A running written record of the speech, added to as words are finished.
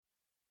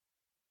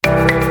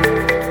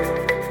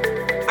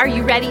Are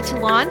you ready to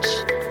launch?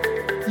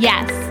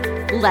 Yes,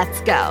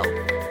 let's go.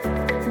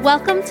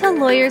 Welcome to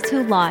Lawyers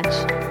Who Launch,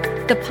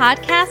 the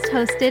podcast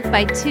hosted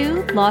by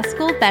two law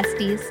school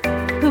besties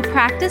who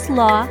practice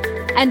law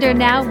and are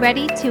now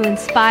ready to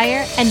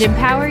inspire and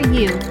empower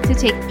you to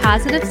take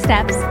positive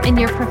steps in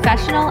your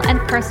professional and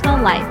personal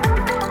life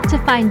to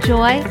find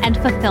joy and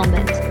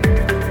fulfillment.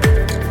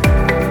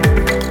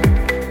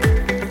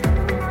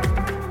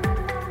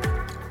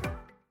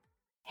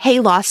 Hey,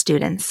 law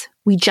students,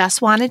 we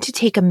just wanted to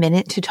take a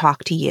minute to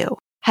talk to you.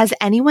 Has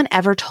anyone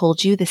ever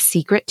told you the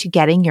secret to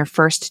getting your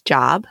first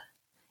job?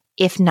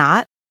 If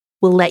not,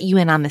 we'll let you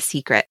in on the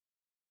secret.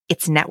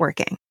 It's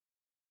networking.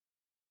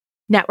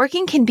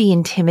 Networking can be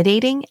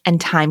intimidating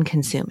and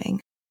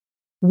time-consuming.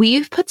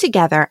 We've put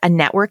together a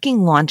networking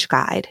launch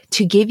guide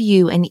to give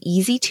you an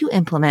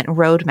easy-to-implement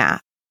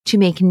roadmap to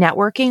make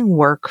networking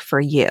work for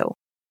you.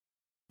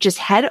 Just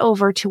head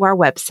over to our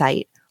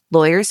website,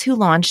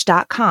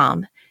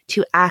 lawyerswholaunch.com,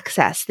 to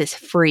access this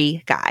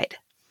free guide.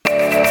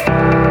 Hi,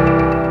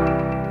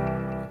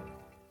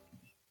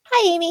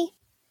 Amy.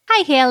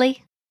 Hi,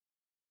 Haley.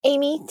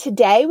 Amy,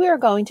 today we are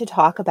going to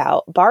talk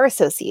about bar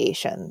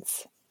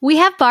associations. We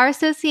have bar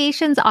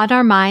associations on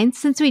our minds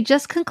since we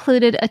just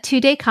concluded a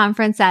 2-day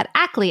conference at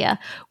ACLEA,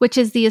 which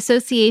is the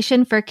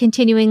Association for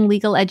Continuing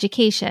Legal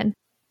Education.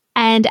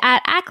 And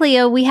at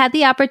ACLEA, we had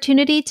the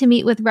opportunity to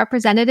meet with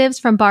representatives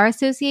from bar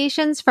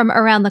associations from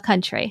around the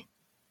country.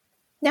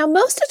 Now,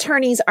 most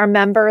attorneys are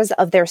members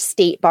of their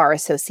state bar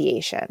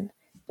association.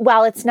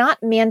 While it's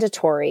not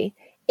mandatory,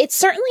 it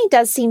certainly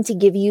does seem to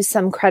give you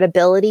some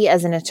credibility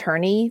as an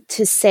attorney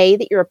to say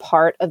that you're a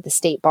part of the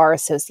state bar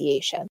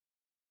association.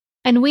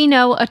 And we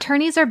know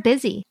attorneys are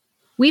busy.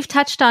 We've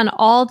touched on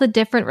all the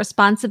different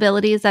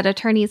responsibilities that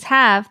attorneys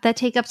have that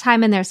take up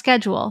time in their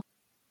schedule.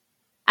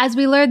 As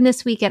we learned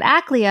this week at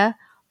ACLEA,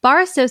 bar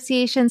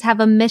associations have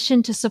a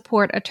mission to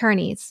support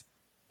attorneys.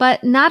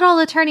 But not all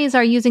attorneys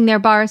are using their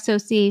bar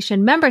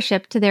association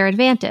membership to their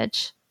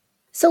advantage.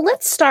 So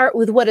let's start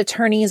with what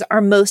attorneys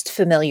are most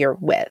familiar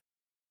with.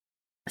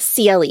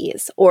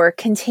 CLEs, or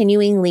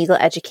Continuing Legal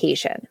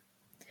Education.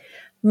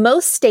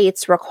 Most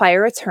states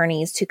require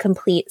attorneys to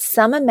complete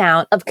some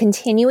amount of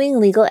continuing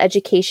legal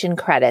education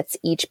credits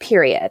each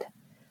period.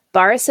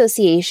 Bar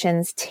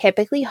associations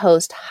typically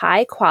host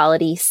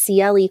high-quality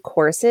CLE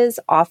courses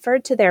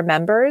offered to their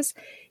members,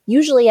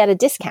 usually at a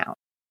discount.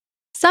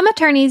 Some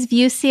attorneys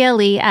view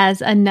CLE as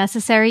a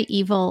necessary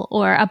evil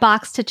or a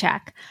box to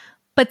check,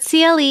 but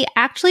CLE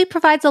actually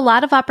provides a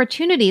lot of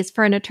opportunities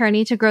for an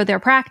attorney to grow their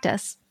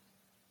practice.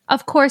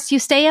 Of course, you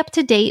stay up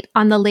to date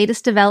on the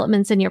latest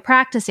developments in your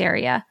practice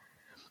area,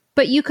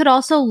 but you could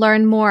also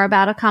learn more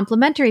about a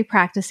complementary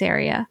practice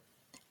area,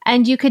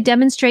 and you could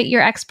demonstrate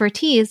your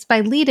expertise by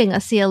leading a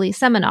CLE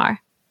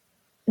seminar.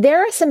 There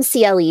are some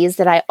CLEs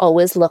that I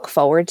always look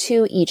forward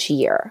to each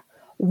year.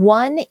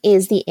 One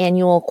is the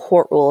annual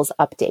court rules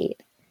update.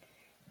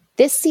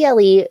 This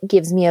CLE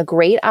gives me a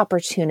great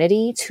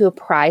opportunity to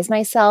apprise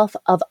myself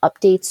of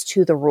updates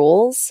to the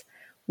rules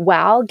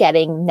while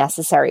getting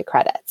necessary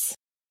credits.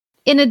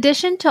 In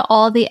addition to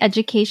all the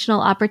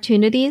educational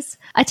opportunities,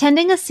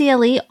 attending a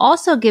CLE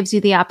also gives you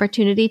the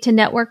opportunity to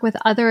network with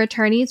other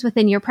attorneys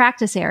within your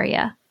practice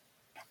area.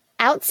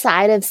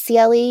 Outside of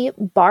CLE,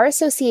 bar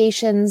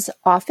associations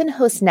often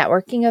host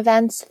networking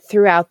events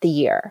throughout the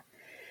year.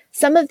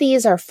 Some of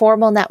these are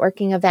formal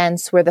networking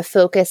events where the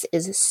focus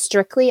is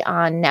strictly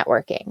on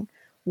networking,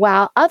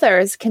 while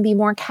others can be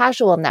more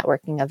casual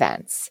networking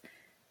events.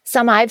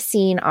 Some I've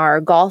seen are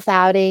golf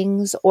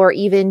outings or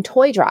even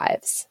toy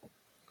drives.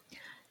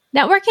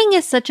 Networking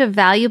is such a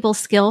valuable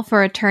skill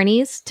for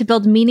attorneys to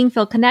build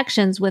meaningful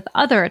connections with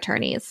other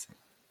attorneys.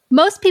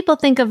 Most people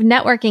think of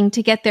networking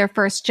to get their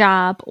first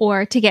job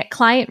or to get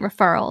client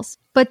referrals,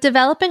 but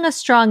developing a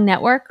strong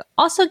network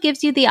also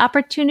gives you the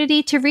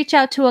opportunity to reach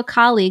out to a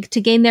colleague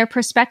to gain their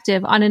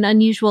perspective on an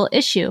unusual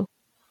issue,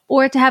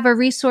 or to have a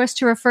resource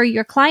to refer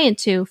your client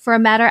to for a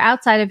matter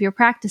outside of your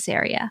practice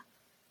area.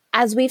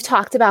 As we've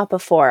talked about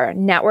before,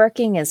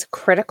 networking is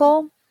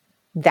critical,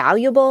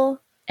 valuable,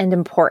 and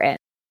important,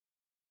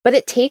 but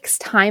it takes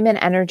time and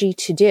energy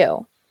to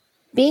do.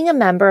 Being a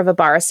member of a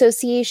bar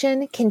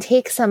association can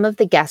take some of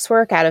the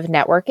guesswork out of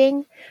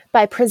networking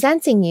by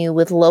presenting you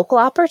with local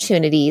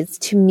opportunities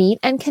to meet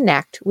and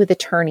connect with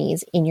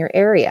attorneys in your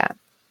area.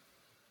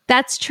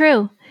 That's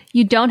true.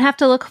 You don't have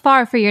to look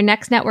far for your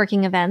next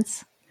networking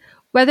events.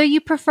 Whether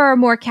you prefer a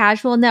more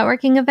casual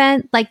networking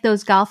event like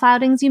those golf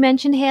outings you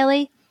mentioned,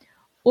 Haley,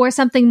 or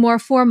something more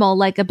formal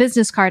like a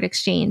business card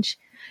exchange,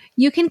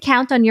 you can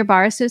count on your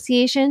bar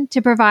association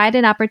to provide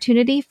an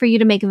opportunity for you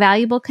to make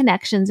valuable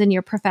connections in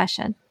your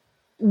profession.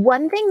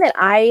 One thing that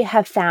I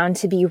have found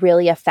to be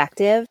really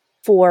effective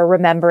for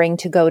remembering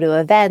to go to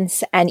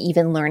events and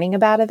even learning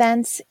about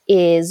events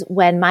is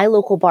when my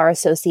local bar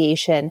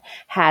association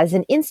has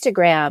an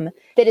Instagram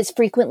that is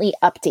frequently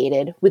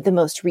updated with the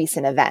most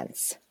recent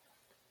events.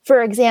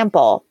 For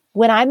example,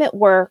 when I'm at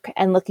work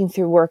and looking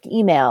through work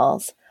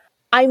emails,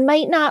 I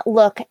might not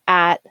look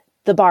at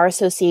the bar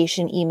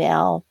association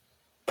email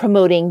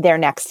promoting their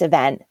next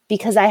event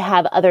because I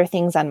have other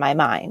things on my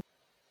mind.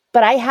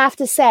 But I have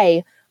to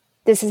say,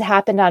 this has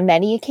happened on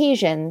many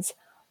occasions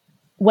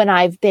when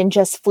I've been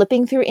just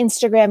flipping through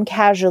Instagram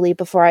casually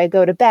before I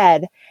go to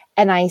bed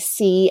and I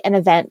see an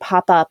event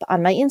pop up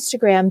on my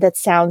Instagram that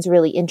sounds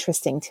really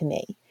interesting to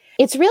me.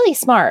 It's really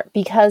smart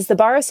because the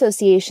bar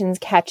associations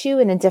catch you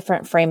in a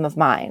different frame of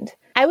mind.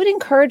 I would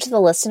encourage the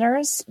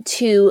listeners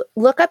to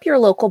look up your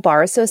local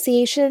bar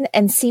association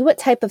and see what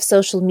type of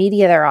social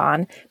media they're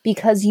on,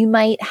 because you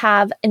might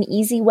have an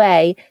easy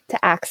way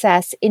to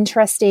access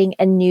interesting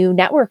and new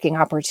networking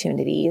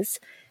opportunities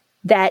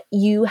that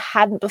you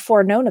hadn't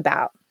before known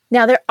about.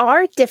 Now, there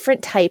are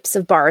different types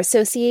of bar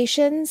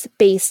associations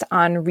based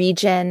on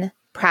region,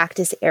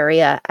 practice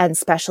area, and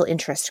special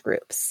interest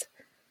groups.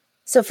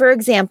 So, for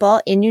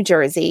example, in New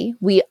Jersey,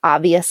 we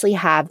obviously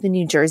have the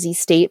New Jersey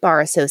State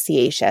Bar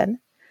Association.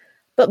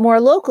 But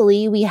more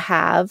locally, we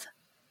have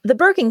the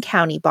Bergen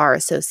County Bar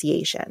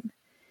Association.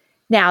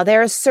 Now,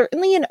 there is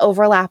certainly an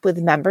overlap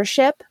with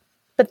membership,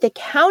 but the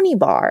county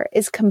bar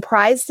is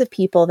comprised of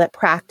people that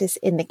practice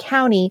in the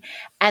county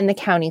and the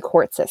county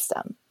court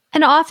system.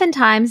 And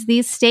oftentimes,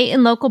 these state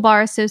and local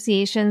bar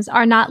associations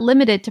are not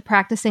limited to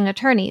practicing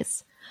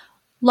attorneys.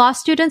 Law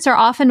students are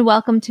often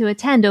welcome to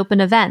attend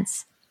open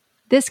events.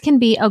 This can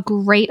be a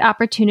great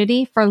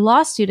opportunity for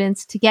law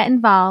students to get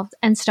involved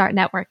and start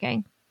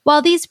networking.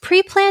 While these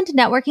pre-planned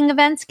networking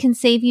events can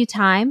save you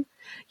time,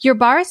 your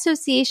bar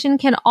association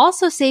can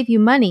also save you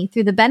money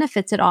through the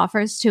benefits it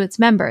offers to its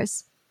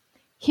members.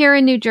 Here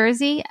in New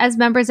Jersey, as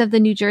members of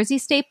the New Jersey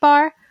State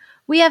Bar,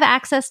 we have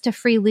access to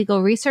free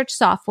legal research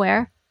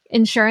software,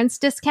 insurance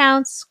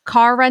discounts,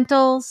 car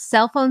rentals,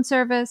 cell phone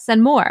service,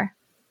 and more.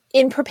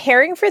 In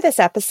preparing for this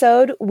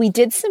episode, we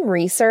did some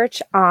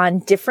research on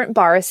different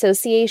bar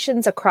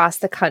associations across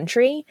the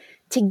country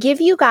to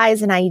give you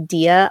guys an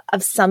idea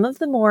of some of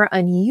the more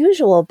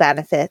unusual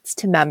benefits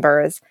to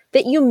members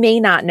that you may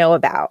not know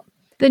about.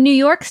 The New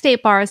York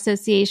State Bar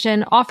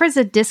Association offers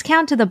a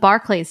discount to the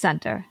Barclays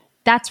Center.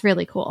 That's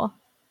really cool.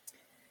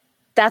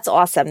 That's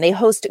awesome. They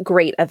host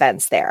great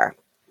events there.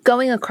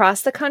 Going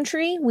across the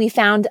country, we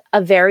found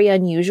a very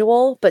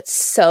unusual but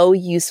so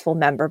useful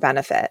member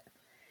benefit.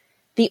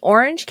 The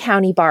Orange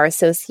County Bar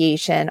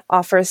Association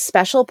offers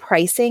special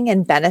pricing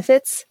and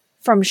benefits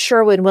from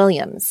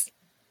Sherwin-Williams,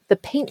 the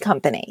paint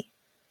company.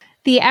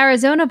 The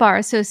Arizona Bar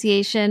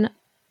Association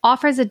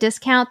offers a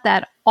discount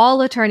that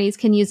all attorneys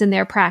can use in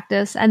their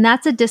practice, and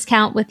that's a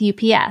discount with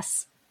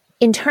UPS.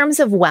 In terms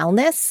of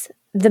wellness,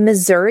 the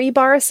Missouri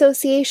Bar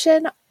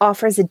Association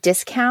offers a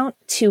discount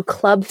to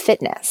Club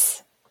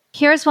Fitness.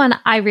 Here's one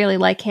I really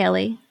like,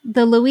 Haley.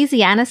 The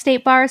Louisiana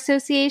State Bar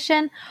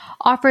Association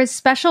offers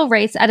special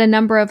rates at a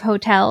number of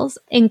hotels,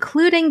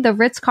 including the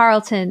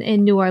Ritz-Carlton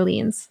in New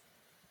Orleans.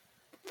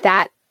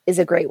 That is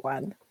a great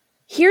one.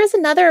 Here's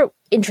another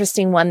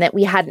interesting one that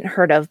we hadn't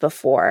heard of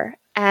before.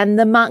 And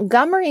the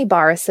Montgomery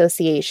Bar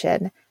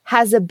Association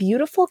has a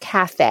beautiful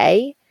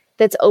cafe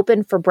that's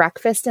open for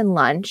breakfast and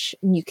lunch.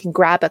 And you can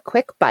grab a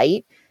quick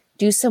bite,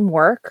 do some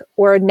work,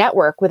 or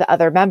network with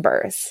other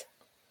members.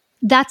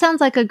 That sounds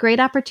like a great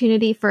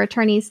opportunity for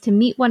attorneys to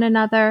meet one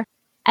another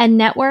and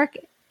network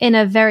in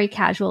a very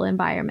casual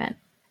environment.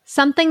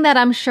 Something that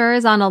I'm sure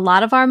is on a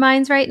lot of our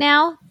minds right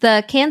now,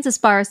 the Kansas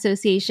Bar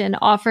Association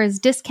offers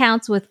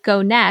discounts with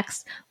Go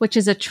Next, which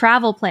is a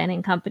travel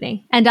planning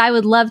company. And I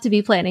would love to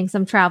be planning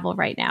some travel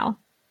right now.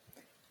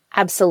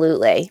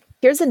 Absolutely.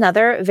 Here's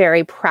another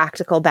very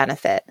practical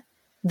benefit.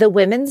 The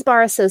Women's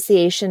Bar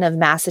Association of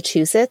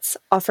Massachusetts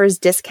offers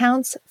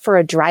discounts for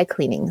a dry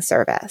cleaning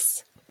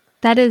service.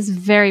 That is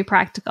very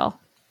practical.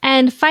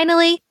 And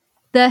finally,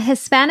 the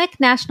Hispanic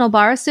National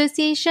Bar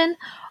Association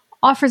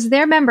offers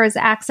their members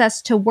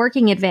access to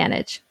Working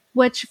Advantage,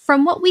 which,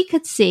 from what we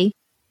could see,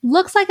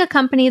 looks like a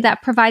company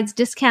that provides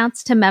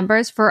discounts to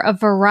members for a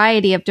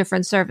variety of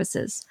different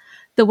services.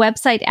 The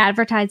website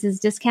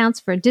advertises discounts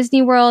for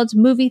Disney World,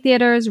 movie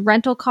theaters,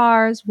 rental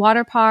cars,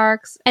 water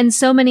parks, and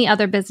so many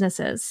other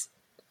businesses.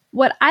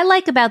 What I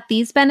like about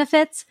these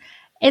benefits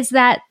is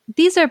that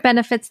these are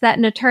benefits that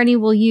an attorney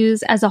will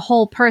use as a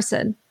whole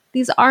person.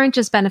 These aren't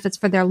just benefits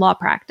for their law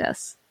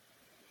practice.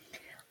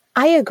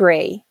 I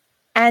agree.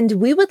 And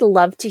we would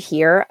love to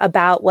hear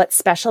about what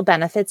special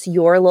benefits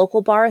your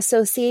local bar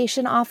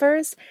association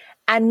offers,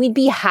 and we'd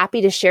be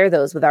happy to share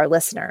those with our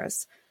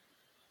listeners.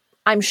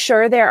 I'm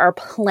sure there are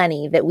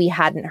plenty that we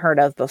hadn't heard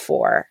of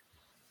before.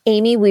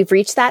 Amy, we've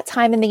reached that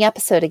time in the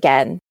episode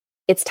again.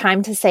 It's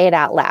time to say it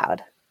out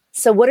loud.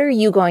 So what are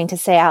you going to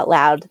say out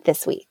loud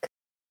this week?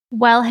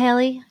 Well,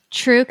 Haley,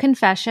 true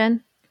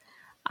confession.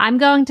 I'm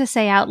going to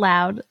say out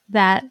loud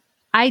that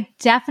I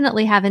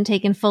definitely haven't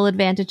taken full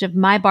advantage of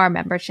my bar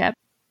membership.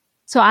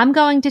 So I'm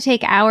going to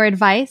take our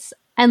advice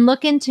and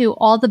look into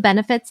all the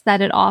benefits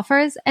that it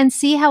offers and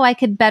see how I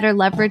could better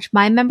leverage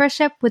my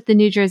membership with the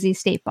New Jersey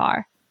State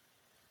Bar.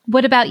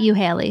 What about you,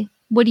 Haley?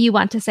 What do you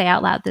want to say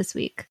out loud this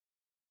week?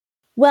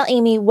 Well,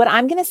 Amy, what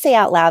I'm going to say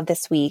out loud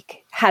this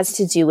week has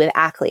to do with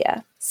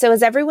ACLEA. So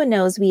as everyone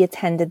knows, we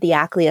attended the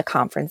ACLEA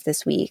conference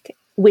this week,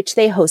 which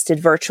they hosted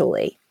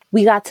virtually.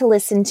 We got to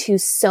listen to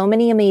so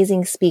many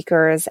amazing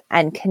speakers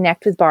and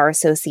connect with bar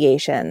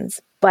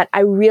associations, but I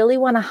really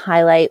want to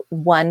highlight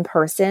one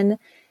person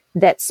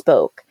that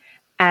spoke.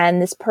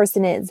 And this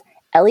person is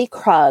Ellie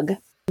Krug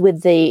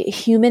with the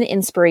Human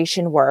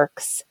Inspiration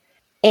Works.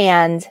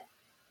 And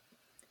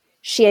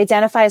she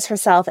identifies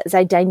herself as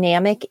a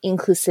dynamic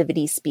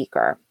inclusivity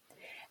speaker.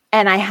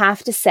 And I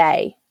have to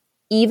say,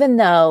 even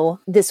though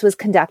this was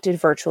conducted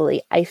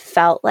virtually, I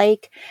felt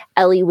like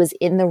Ellie was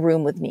in the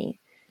room with me.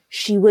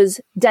 She was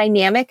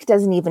dynamic,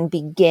 doesn't even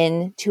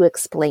begin to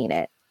explain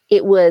it.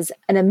 It was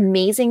an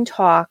amazing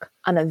talk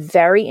on a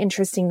very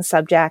interesting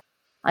subject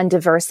on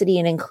diversity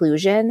and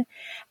inclusion.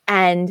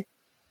 And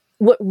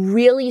what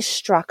really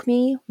struck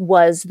me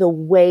was the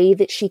way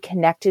that she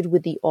connected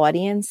with the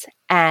audience,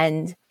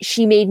 and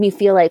she made me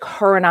feel like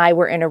her and I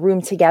were in a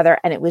room together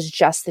and it was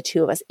just the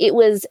two of us. It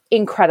was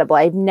incredible.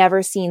 I've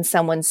never seen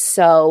someone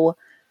so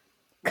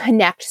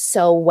connect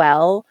so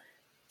well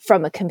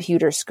from a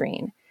computer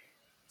screen.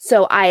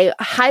 So I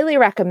highly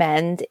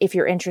recommend, if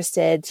you're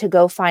interested, to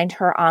go find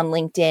her on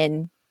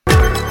LinkedIn.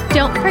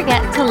 Don't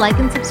forget to like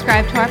and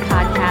subscribe to our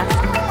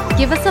podcast.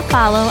 Give us a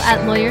follow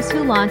at Lawyers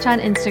Who Launch on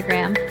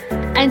Instagram.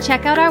 And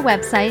check out our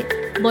website,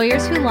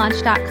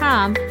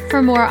 lawyerswholaunch.com,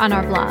 for more on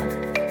our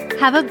blog.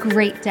 Have a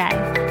great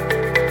day.